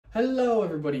Hello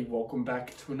everybody, welcome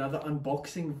back to another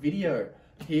unboxing video.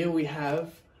 Here we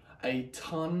have a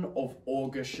ton of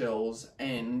Auger shells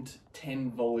and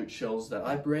 10 volute shells that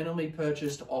I randomly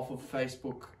purchased off of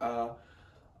Facebook.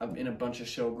 I'm in a bunch of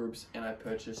shell groups and I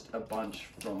purchased a bunch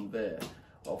from there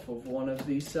off of one of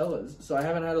these sellers. So I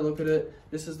haven't had a look at it.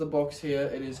 This is the box here.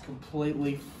 It is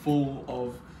completely full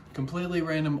of completely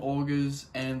random augers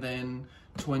and then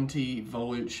 20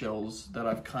 volute shells that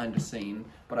I've kind of seen,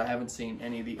 but I haven't seen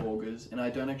any of the augers, and I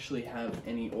don't actually have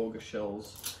any auger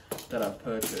shells that I've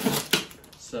purchased,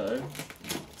 so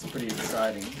it's pretty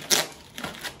exciting.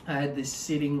 I had this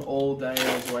sitting all day.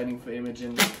 I was waiting for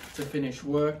Imogen to finish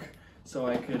work so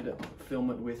I could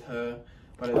film it with her,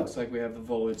 but it looks like we have the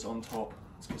volutes on top.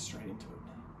 Let's get straight into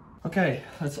it. Okay,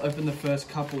 let's open the first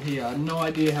couple here. I have no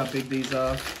idea how big these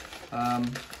are.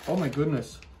 Oh my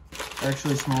goodness. They're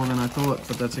actually smaller than I thought,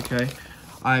 but that's okay.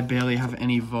 I barely have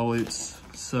any volutes,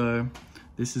 so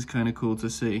this is kind of cool to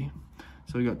see.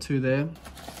 So we got two there,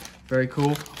 very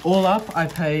cool. All up, I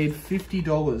paid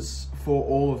 $50 for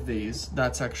all of these.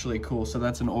 That's actually cool. So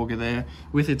that's an auger there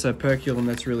with its operculum.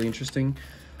 That's really interesting.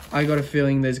 I got a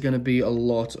feeling there's going to be a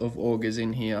lot of augers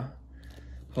in here.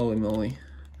 Holy moly.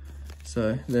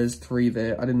 So there's three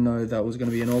there. I didn't know that was going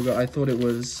to be an auger. I thought it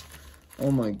was, oh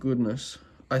my goodness.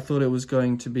 I thought it was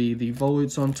going to be the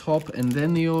volutes on top and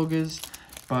then the augers,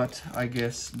 but I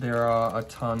guess there are a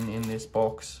ton in this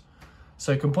box.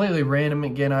 So completely random.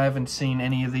 Again, I haven't seen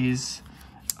any of these.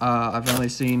 I've only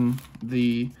seen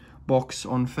the box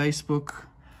on Facebook.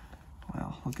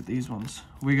 Wow, look at these ones.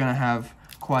 We're gonna have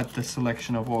quite the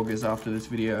selection of augers after this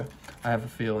video. I have a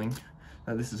feeling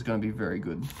that this is gonna be very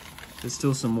good. There's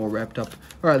still some more wrapped up.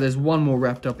 All right, there's one more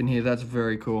wrapped up in here. That's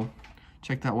very cool.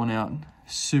 Check that one out.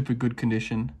 Super good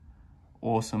condition.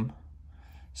 Awesome.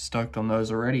 Stoked on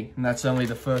those already. And that's only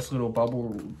the first little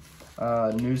bubble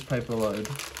newspaper load.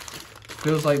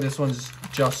 Feels like this one's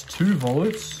just 2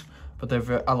 volutes, but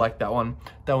they're I like that one.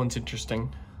 That one's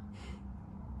interesting.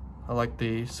 I like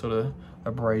the sort of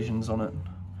abrasions on it.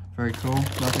 Very cool.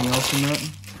 Nothing else in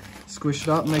that. Squish it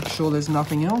up, make sure there's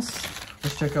nothing else.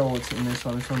 Let's check out what's in this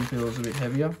one. This one feels a bit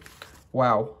heavier.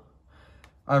 Wow.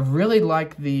 I really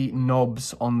like the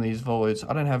knobs on these volutes.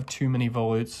 I don't have too many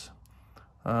volutes.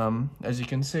 As you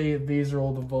can see, these are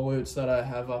all the volutes that I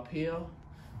have up here.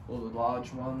 All the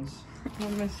large ones.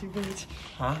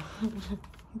 Huh?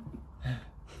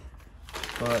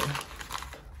 But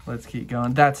let's keep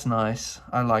going. That's nice.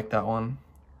 I like that one.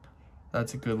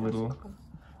 That's a good little,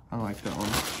 I like that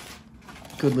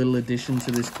one. Good little addition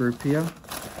to this group here.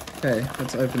 Okay,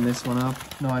 let's open this one up.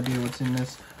 No idea what's in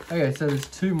this. Okay, so there's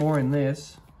 2 more in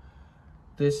this.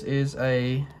 This is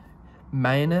a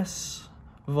mayonnaise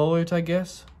volute, I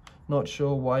guess. Not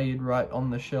sure why you'd write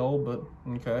on the shell, but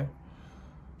okay.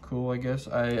 Cool, I guess.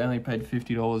 I only paid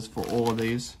 $50 for all of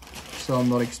these, so I'm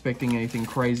not expecting anything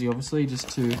crazy, obviously, just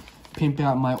to pimp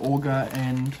out my auger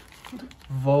and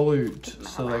volute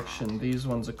selection. These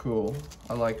ones are cool.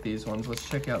 I like these ones. Let's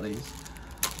check out these.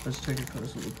 Let's take a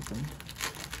closer look at them.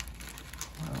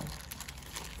 Wow.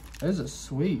 Those are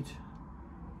sweet.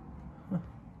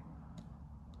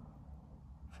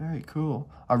 Very cool.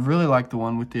 I really like the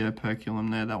one with the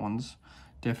operculum there. That one's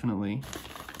definitely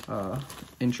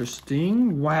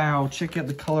interesting. Wow, check out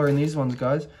the color in these ones,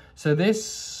 guys. So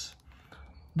this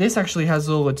actually has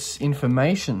all its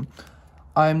information.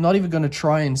 I'm not even going to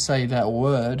try and say that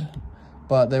word,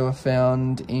 but they were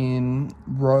found in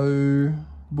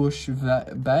Roebush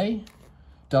Bay,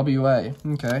 WA.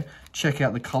 Okay, check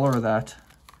out the color of that.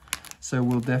 So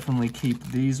we'll definitely keep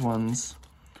these ones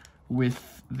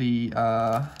with the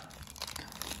wow,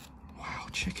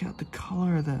 check out the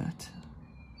color of that.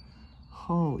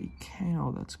 Holy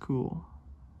cow, that's cool.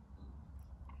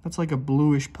 That's like a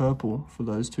bluish purple for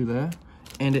those two there,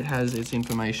 and it has its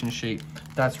information sheet.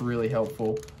 That's really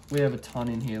helpful. We have a ton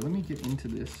in here. Let me get into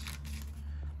this.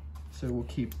 So we'll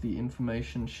keep the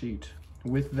information sheet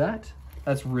with that.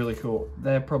 That's really cool.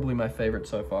 They're probably my favorite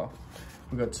so far.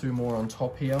 We've got 2 more on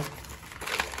top here.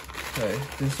 Okay,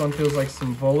 this one feels like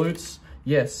some volutes.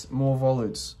 Yes, more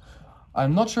volutes.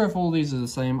 I'm not sure if all these are the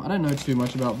same. I don't know too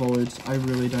much about volutes. I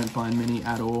really don't find many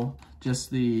at all.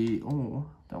 Just the, oh,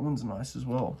 that one's nice as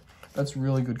well. That's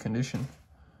really good condition.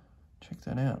 Check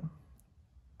that out.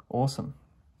 Awesome.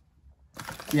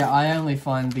 Yeah, I only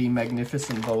find the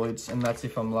magnificent volutes, and that's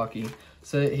if I'm lucky.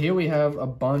 So here we have a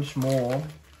bunch more.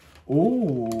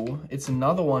 Ooh, it's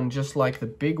another one just like the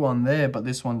big one there, but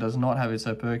this one does not have its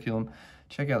operculum.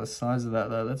 Check out the size of that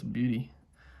though. That's a beauty.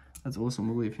 That's awesome.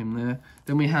 We'll leave him there.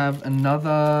 Then we have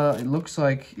another, it looks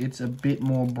like it's a bit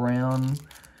more brown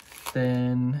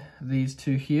Then these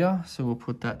two here, so we'll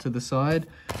put that to the side.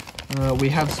 We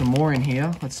have some more in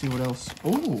here. Let's see what else.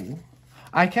 Ooh.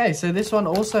 Okay, so this one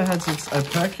also has its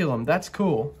operculum. That's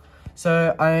cool.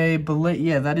 So I believe,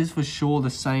 yeah, that is for sure the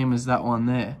same as that one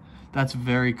there. That's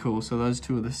very cool. So those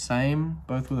two are the same,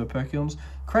 both with operculums.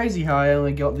 Crazy how I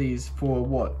only got these for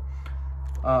what?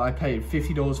 I paid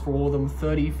 $50 for all of them,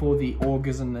 30 for the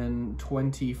augers, and then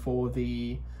 20 for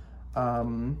the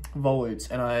volutes,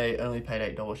 and I only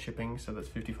paid $8 shipping, so that's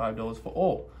 $55 for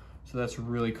all. So that's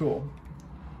really cool.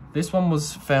 This one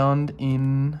was found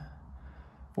in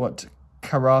what,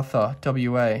 Karatha,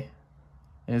 WA,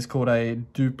 and it's called a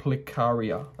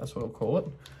duplicaria. That's what I'll call it.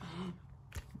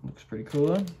 Looks pretty cool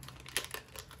though.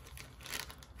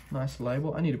 Nice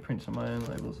label. I need to print some of my own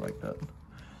labels like that.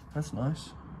 That's nice.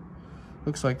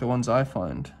 Looks like the ones I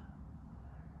find.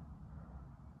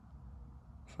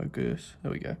 Focus,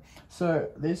 there we go. So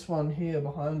this one here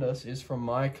behind us is from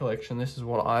my collection. This is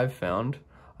what I've found.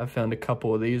 I've found a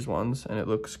couple of these ones and it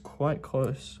looks quite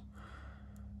close.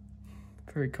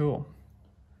 Very cool.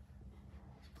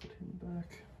 Let's put him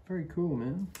back. Very cool,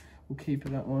 man. We'll keep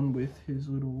that one with his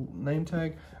little name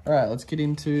tag. All right, let's get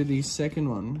into the second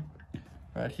one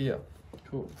right here.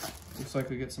 Cool. Looks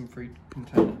like we get some free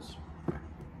containers.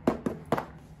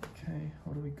 Okay,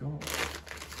 what do we got?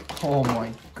 Oh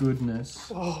my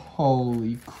goodness. Oh.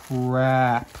 Holy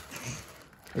crap.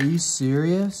 Are you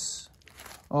serious?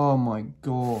 Oh my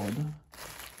god.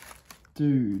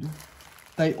 Dude.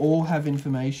 They all have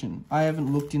information. I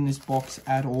haven't looked in this box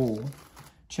at all.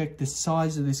 Check the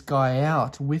size of this guy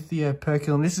out with the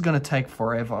operculum. This is going to take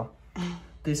forever.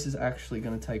 This is actually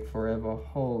going to take forever.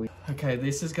 Holy. Okay,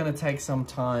 this is going to take some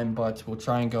time, but we'll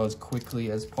try and go as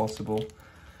quickly as possible,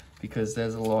 because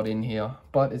there's a lot in here,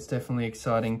 but it's definitely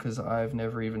exciting because I've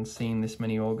never even seen this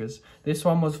many augers. This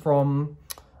one was from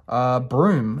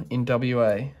Broome in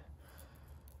WA.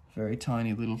 Very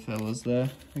tiny little fellas there.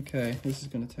 Okay, this is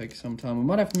gonna take some time. We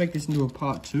might have to make this into a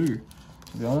part 2,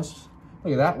 to be honest.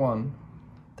 Look at that one.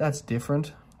 That's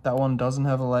different. That one doesn't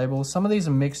have a label. Some of these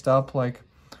are mixed up, like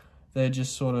they're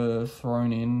just sort of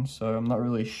thrown in, so I'm not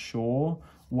really sure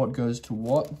what goes to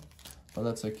what, but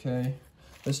that's okay.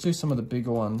 Let's do some of the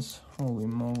bigger ones. Holy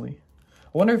moly. I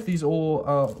wonder if these all,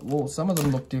 well, some of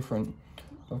them look different,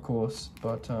 of course,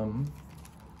 but,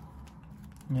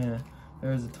 yeah,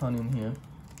 there is a ton in here.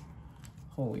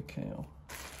 Holy cow.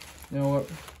 You know what?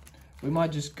 We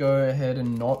might just go ahead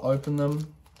and not open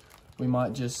them. We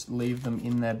might just leave them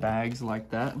in their bags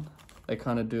like that. They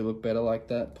kind of do look better like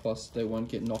that, plus they won't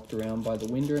get knocked around by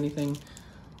the wind or anything.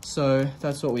 So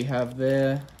that's what we have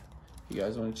there. If you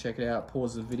guys want to check it out,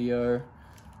 pause the video.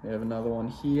 We have another one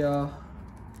here.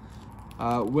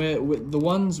 The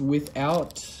ones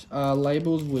without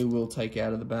labels, we will take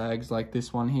out of the bags, like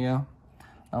this one here.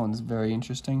 That one's very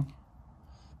interesting.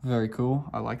 Very cool.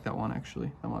 I like that one,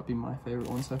 actually. That might be my favorite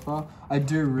one so far. I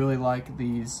do really like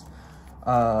these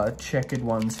checkered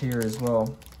ones here as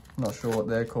well. I'm not sure what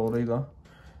they're called either.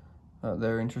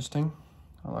 They're interesting.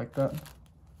 I like that.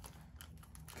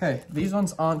 Okay, these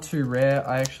ones aren't too rare.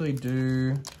 I actually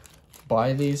do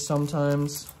buy these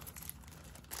sometimes.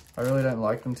 I really don't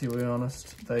like them, to be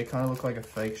honest. They kind of look like a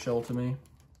fake shell to me,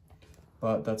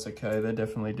 but that's okay. They're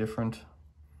definitely different.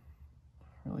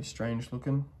 Really strange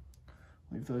looking.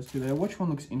 Leave those two there. Which one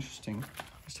looks interesting?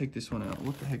 Let's take this one out.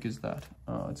 What the heck is that?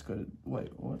 Oh, it's got a, wait,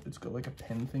 what? It's got like a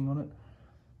pen thing on it.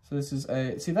 So this is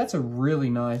a, see, that's a really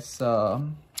nice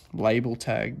label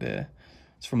tag there.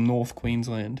 It's from North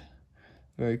Queensland.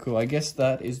 Very cool. I guess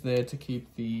that is there to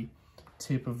keep the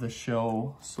tip of the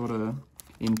shell sort of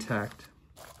intact.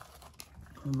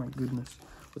 Oh my goodness.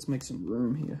 Let's make some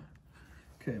room here.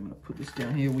 Okay, I'm gonna put this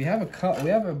down here. We have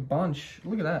a bunch.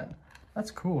 Look at that.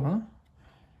 That's cool, huh?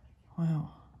 Wow.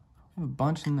 We have a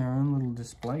bunch in their own little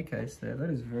display case there. That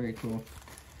is very cool.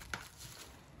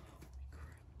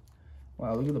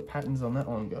 Wow, look at the patterns on that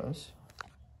one, guys.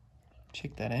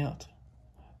 Check that out.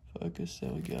 Focus,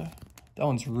 there we go. That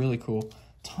one's really cool.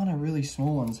 Ton of really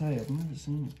small ones, hey, I've never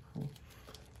seen this before.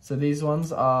 So these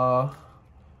ones are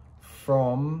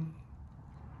from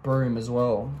Broome as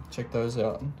well. Check those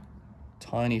out.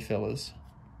 Tiny fellas.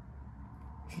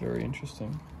 Very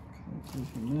interesting. Okay,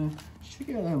 from there.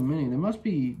 Check out how many. There must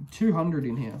be 200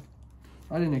 in here.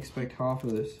 I didn't expect half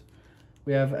of this.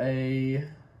 We have a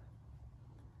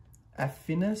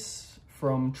Aphinus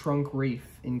from Trunk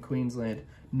Reef in Queensland.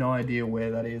 No idea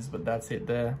where that is, but that's it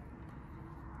there.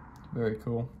 Very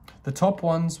cool. The top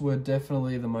ones were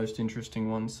definitely the most interesting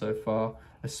ones so far,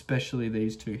 especially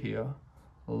these two here.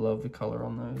 I love the color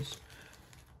on those.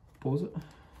 Pause it.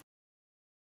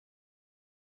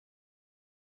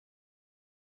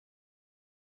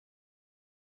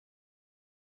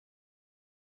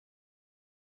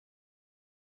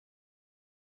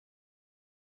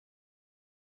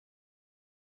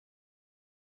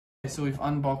 So we've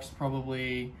unboxed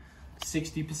probably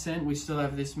 60%. We still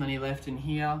have this many left in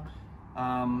here.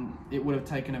 It would have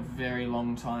taken a very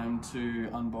long time to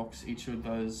unbox each of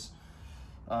those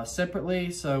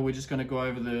separately, so we're just going to go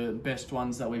over the best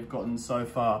ones that we've gotten so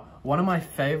far. One of my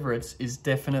favorites is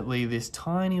definitely this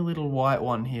tiny little white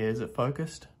one here. Is it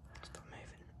focused? Stop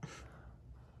moving.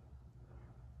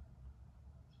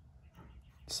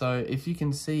 So if you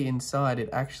can see inside, it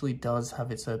actually does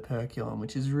have its operculum,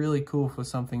 which is really cool for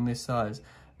something this size.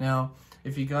 Now,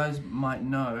 if you guys might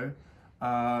know,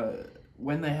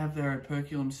 when they have their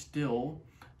operculum still,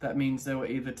 that means they were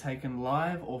either taken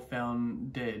live or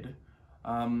found dead.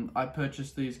 I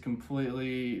purchased these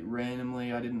completely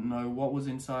randomly. I didn't know what was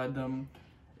inside them.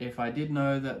 If I did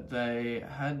know that they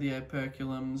had the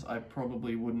operculums, I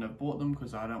probably wouldn't have bought them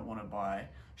because I don't want to buy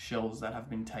shells that have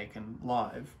been taken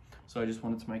live. So I just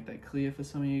wanted to make that clear for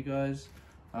some of you guys.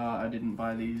 I didn't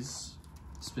buy these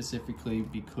specifically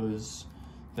because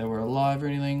they were alive or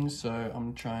anything, so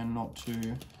I'm trying not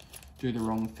to do the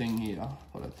wrong thing here,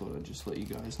 but I thought I'd just let you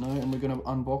guys know. And we're going to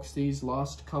unbox these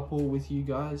last couple with you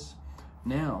guys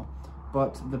now.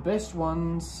 But the best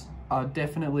ones are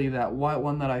definitely that white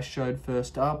one that I showed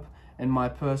first up, and my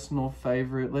personal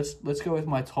favorite, let's go with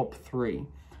my top three.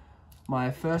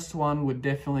 My first one would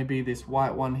definitely be this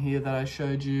white one here that I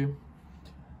showed you.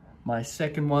 My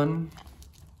second one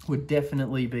would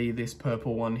definitely be this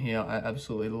purple one here. I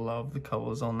absolutely love the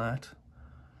colors on that.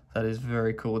 That is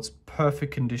very cool. It's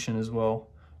perfect condition as well.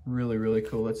 Really, really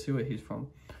cool. Let's see where he's from.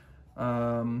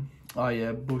 Oh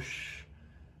yeah, Bush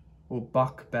or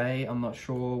Buck Bay. I'm not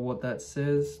sure what that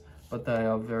says, but they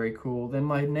are very cool. Then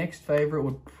my next favorite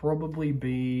would probably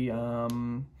be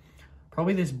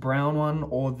probably this brown one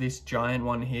or this giant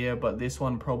one here, but this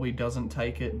one probably doesn't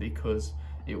take it because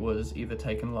it was either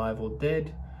taken live or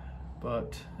dead.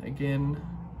 But again,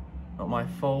 not my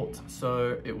fault,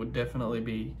 so it would definitely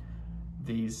be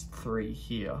these three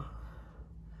here.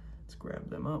 Let's grab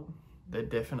them up. They're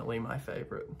definitely my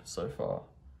favorite so far.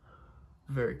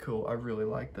 Very cool. I really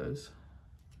like those.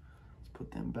 Let's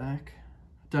put them back.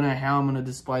 Don't know how I'm going to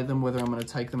display them, whether I'm going to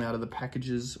take them out of the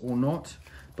packages or not,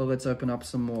 but let's open up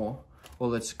some more, or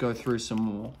let's go through some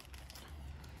more.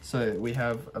 So we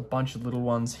have a bunch of little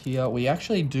ones here. We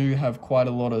actually do have quite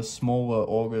a lot of smaller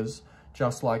augers,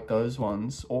 just like those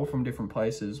ones, all from different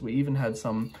places. We even had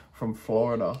some from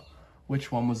Florida.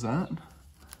 Which one was that?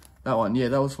 That one, yeah,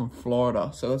 that was from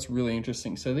Florida. So that's really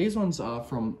interesting. So these ones are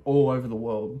from all over the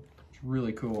world. It's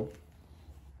really cool.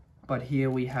 But here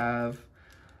we have,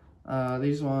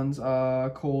 these ones are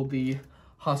called the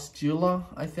Hustula,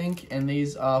 I think. And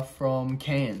these are from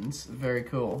Cairns. Very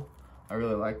cool. I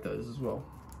really like those as well.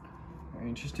 Very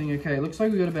interesting. Okay, it looks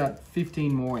like we got about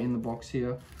 15 more in the box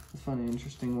here. Let's find an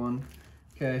interesting one.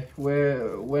 Okay,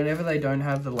 whenever they don't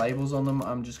have the labels on them,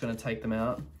 I'm just going to take them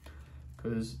out.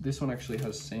 Because this one actually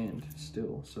has sand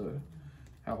still, so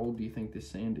how old do you think this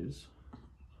sand is?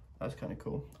 That's kind of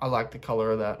cool. I like the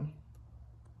color of that.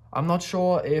 I'm not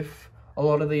sure if a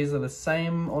lot of these are the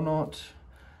same or not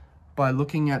by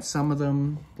looking at some of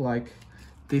them, like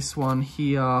this one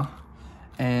here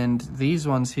and these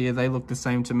ones here. They look the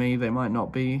same to me. They might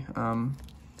not be,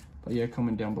 but yeah,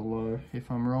 comment down below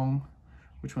if I'm wrong.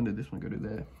 Which one did this one go to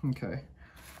there? Okay,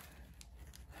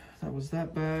 that was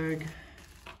that bag.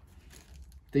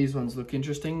 These ones look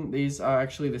interesting. These are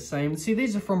actually the same. See,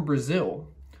 these are from Brazil.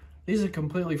 These are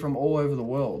completely from all over the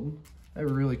world. They're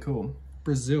really cool.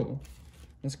 Brazil.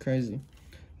 That's crazy.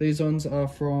 These ones are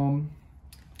from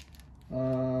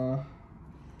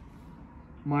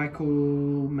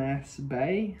Michaelmas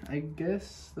Bay, I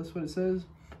guess. That's what it says.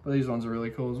 But these ones are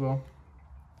really cool as well.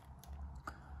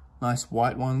 Nice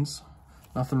white ones.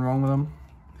 Nothing wrong with them.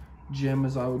 Gem,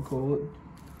 as I would call it.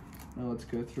 Now let's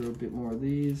go through a bit more of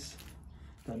these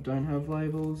that don't have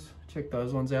labels. Check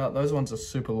those ones out. Those ones are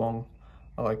super long.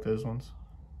 I like those ones.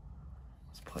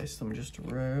 Let's place them just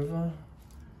over.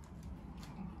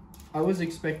 I was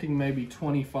expecting maybe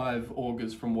 25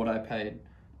 augers from what I paid,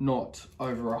 not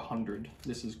over 100.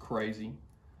 This is crazy.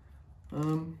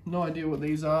 No idea what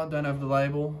these are. Don't have the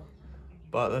label,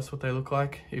 but that's what they look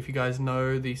like. If you guys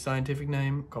know the scientific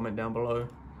name, comment down below.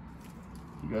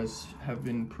 You guys have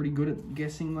been pretty good at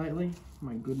guessing lately.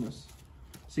 My goodness.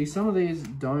 See, some of these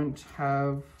don't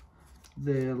have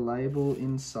their label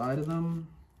inside of them,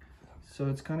 so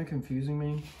it's kind of confusing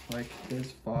me. Like,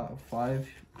 there's five,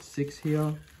 6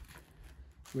 here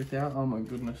without. Oh my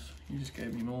goodness, you just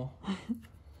gave me more.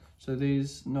 So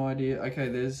these, no idea. Okay,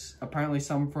 there's apparently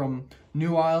some from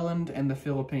New Ireland and the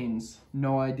Philippines.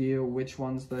 No idea which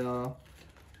ones they are,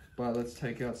 but let's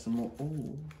take out some more.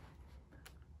 Ooh.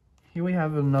 Here we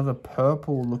have another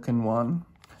purple looking one.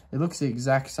 It looks the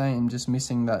exact same, just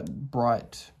missing that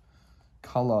bright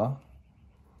color.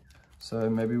 So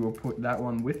maybe we'll put that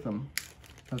one with them.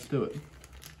 Let's do it.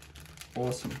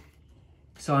 Awesome.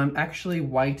 So I'm actually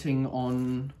waiting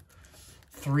on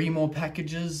 3 more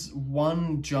packages.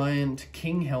 1 giant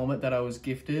king helmet that I was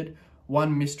gifted,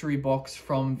 1 mystery box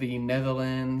from the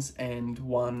Netherlands, and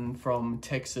 1 from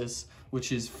Texas,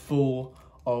 which is full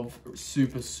of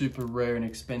super rare and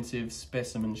expensive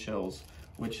specimen shells,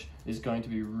 which is going to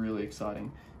be really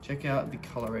exciting. Check out the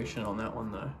coloration on that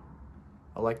one though.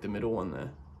 I like the middle one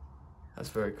there. That's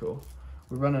very cool.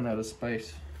 We're running out of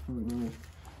space.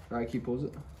 Alright, can you pause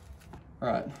it?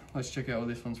 Alright, let's check out where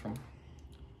this one's from.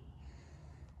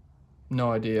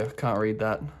 No idea, can't read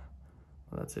that.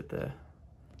 Well, that's it there.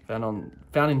 Found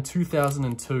in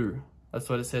 2002. That's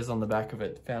what it says on the back of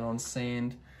it. Found on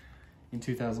sand in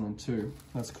 2002.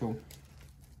 That's cool.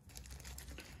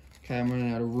 Okay, I'm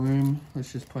running out of room.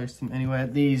 Let's just place them anywhere.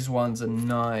 These ones are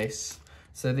nice.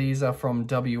 So these are from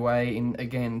WA in,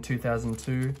 again,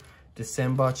 2002,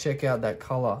 December. Check out that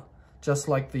color. Just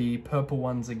like the purple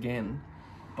ones again,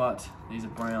 but these are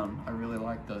brown. I really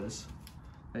like those.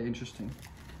 They're interesting.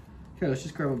 Okay, let's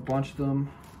just grab a bunch of them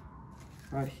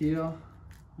right here. Oh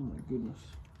my goodness.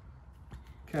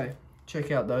 Okay,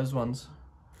 check out those ones.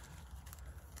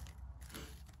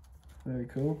 Very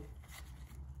cool.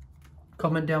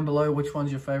 Comment down below which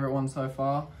one's your favorite one so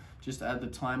far. Just add the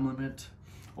time limit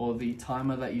or the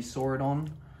timer that you saw it on.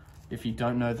 If you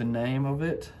don't know the name of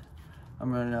it,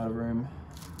 I'm running out of room.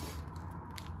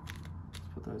 Let's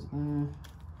put those there.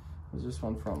 Where's this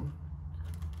one from?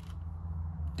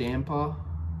 Damper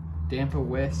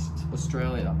West,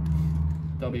 Australia,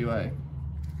 WA.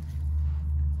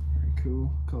 Very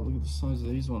cool. God, look at the size of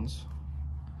these ones.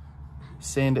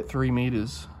 Sand at 3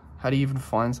 meters. How do you even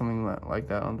find something like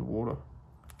that underwater?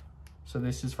 So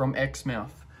this is from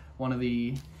Exmouth, one of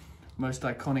the most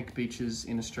iconic beaches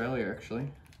in Australia,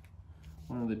 actually.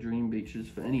 One of the dream beaches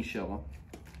for any sheller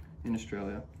in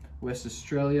Australia. West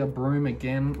Australia, Broome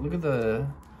again. Look at the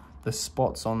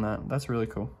spots on that. That's really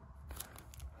cool.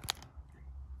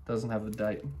 Doesn't have the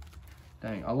date.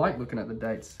 Dang, I like looking at the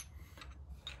dates.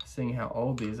 Seeing how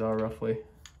old these are roughly.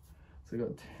 So we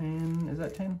got 10, is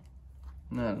that 10?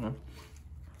 No, I don't know.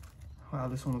 Wow,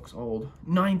 this one looks old.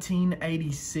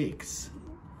 1986.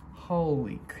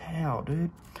 Holy cow,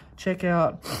 dude. Check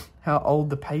out how old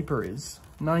the paper is.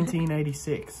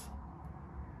 1986.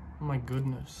 Oh my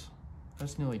goodness.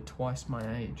 That's nearly twice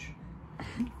my age.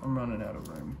 I'm running out of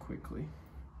room quickly.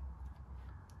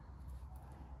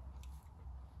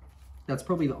 That's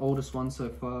probably the oldest one so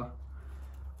far.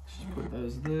 Let's just put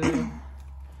those there.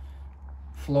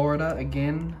 Florida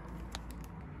again.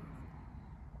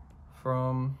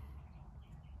 From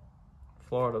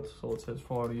Florida, that's all it says,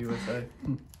 Florida, USA.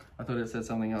 I thought it said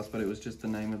something else, but it was just the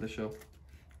name of the shell.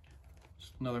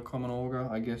 Just another common auger.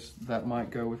 I guess that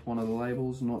might go with one of the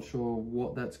labels. Not sure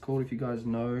what that's called. If you guys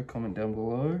know, comment down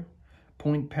below.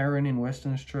 Point Perrin in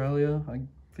Western Australia, I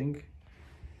think.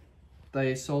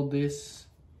 They sold this,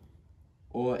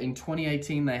 or in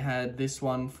 2018 they had this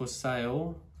one for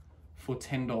sale for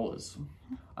 $10.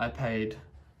 I paid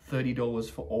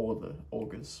 $30 for all of the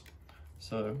augers.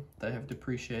 So they have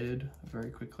depreciated very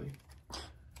quickly.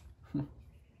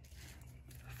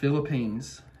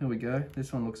 Philippines, here we go.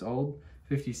 This one looks old.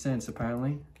 50 cents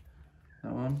apparently,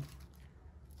 that one.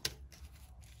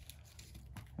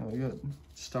 Oh, we got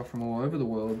stuff from all over the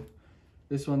world.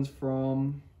 This one's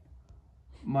from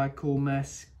Michael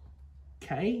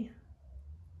Cayman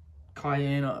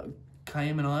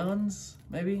Islands,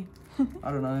 maybe?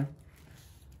 I don't know.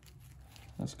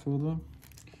 That's cool though.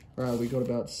 Alright, we got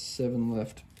about 7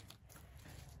 left.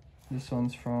 This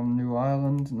one's from New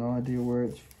Ireland, no idea where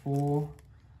it's for.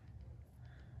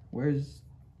 Where's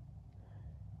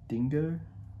Dingo?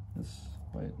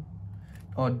 Wait.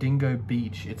 Oh, Dingo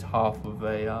Beach. It's half of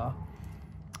a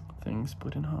thing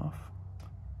split in half.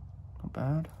 Not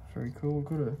bad. Very cool.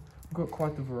 We've got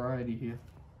quite the variety here.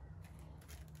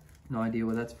 No idea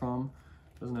where that's from.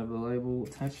 Doesn't have the label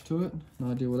attached to it.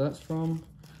 No idea where that's from.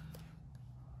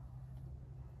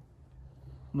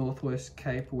 Northwest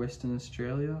Cape, Western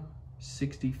Australia.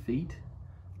 60 feet.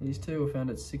 These two were found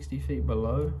at 60 feet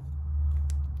below.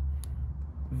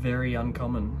 Very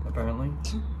uncommon, apparently.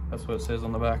 That's what it says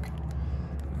on the back.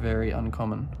 Very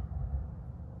uncommon.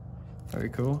 Very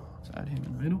cool. Let's add him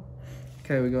in the middle.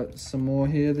 Okay, we got some more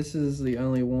here. This is the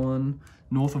only one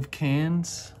north of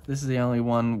Cairns. This is the only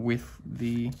one with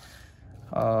the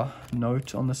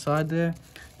note on the side there.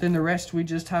 Then the rest we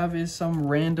just have is some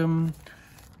random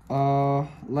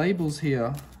labels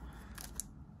here.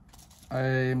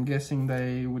 I'm guessing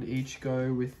they would each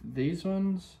go with these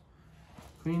ones.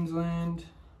 Queensland,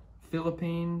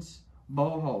 Philippines,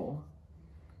 Bohol.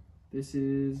 This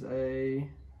is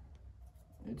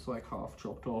it's like half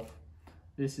chopped off.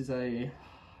 This is a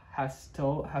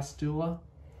Hastula,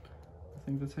 I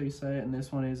think that's how you say it, and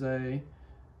this one is a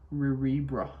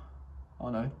Riribra. Oh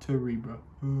no, Turibra.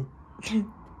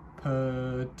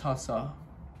 Pertussa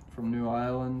from New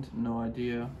Ireland, no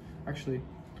idea. Actually,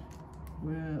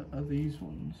 where are these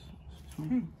ones?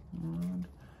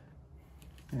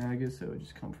 Yeah, I guess they would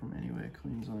just come from anywhere,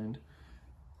 Queensland.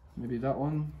 Maybe that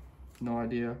one, no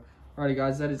idea. Alrighty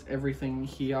guys, that is everything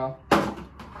here.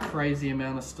 Crazy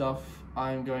amount of stuff.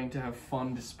 I'm going to have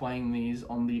fun displaying these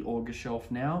on the Auger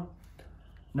shelf now.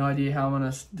 No idea how I'm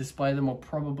going to display them. I'll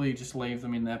probably just leave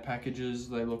them in their packages.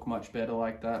 They look much better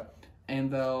like that. And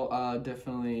they'll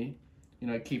definitely, you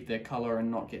know, keep their color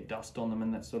and not get dust on them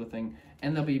and that sort of thing.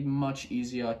 And they'll be much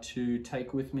easier to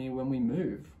take with me when we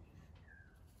move.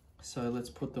 So let's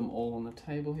put them all on the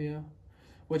table here.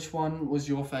 Which one was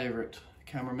your favorite,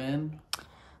 cameraman?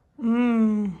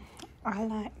 I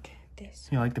like this.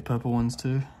 You like the purple ones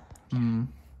too?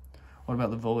 What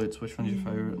about the volutes? Which one's your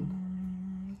favorite?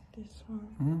 This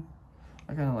one.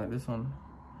 I kind of like this one.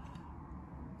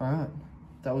 Alright,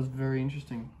 that was very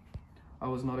interesting. I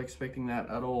was not expecting that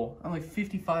at all. Only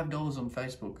 $55 on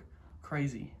Facebook.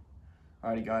 Crazy.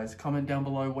 Alrighty guys, comment down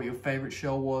below what your favorite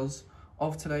shell was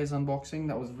of today's unboxing.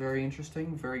 That was very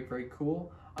interesting, very, very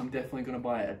cool. I'm definitely going to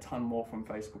buy a ton more from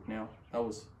Facebook now. That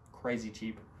was crazy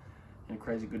cheap and a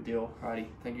crazy good deal. Alrighty,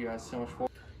 thank you guys so much for.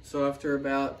 So after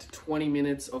about 20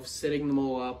 minutes of setting them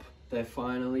all up, they're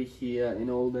finally here in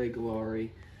all their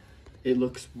glory. It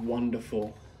looks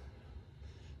wonderful.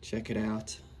 Check it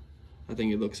out. I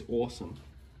think it looks awesome.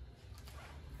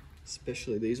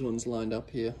 Especially these ones lined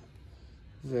up here.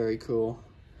 Very cool.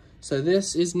 So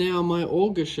this is now my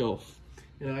Auger shelf.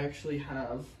 And I actually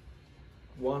have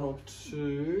one or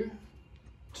two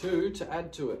to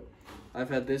add to it. I've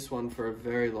had this one for a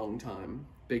very long time,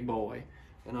 big boy,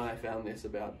 and I found this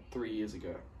about 3 years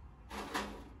ago.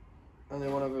 Only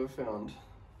one I've ever found.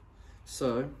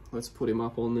 So let's put him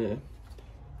up on there.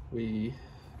 We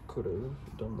could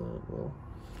have done that. Well,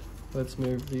 let's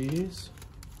move these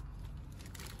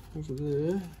over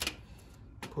there.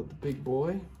 Put the big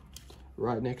boy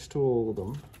right next to all of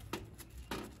them.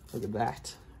 Look at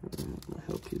that. I'll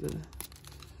help you there.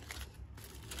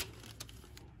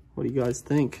 What do you guys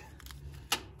think?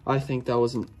 I think that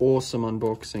was an awesome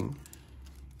unboxing.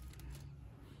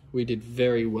 We did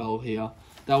very well here.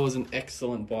 That was an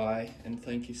excellent buy, and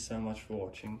thank you so much for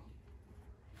watching.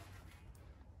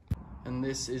 And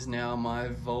this is now my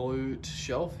volute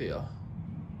shelf here.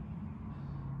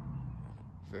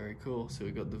 Very cool. So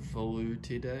we got the volute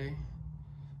today.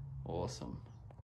 Awesome.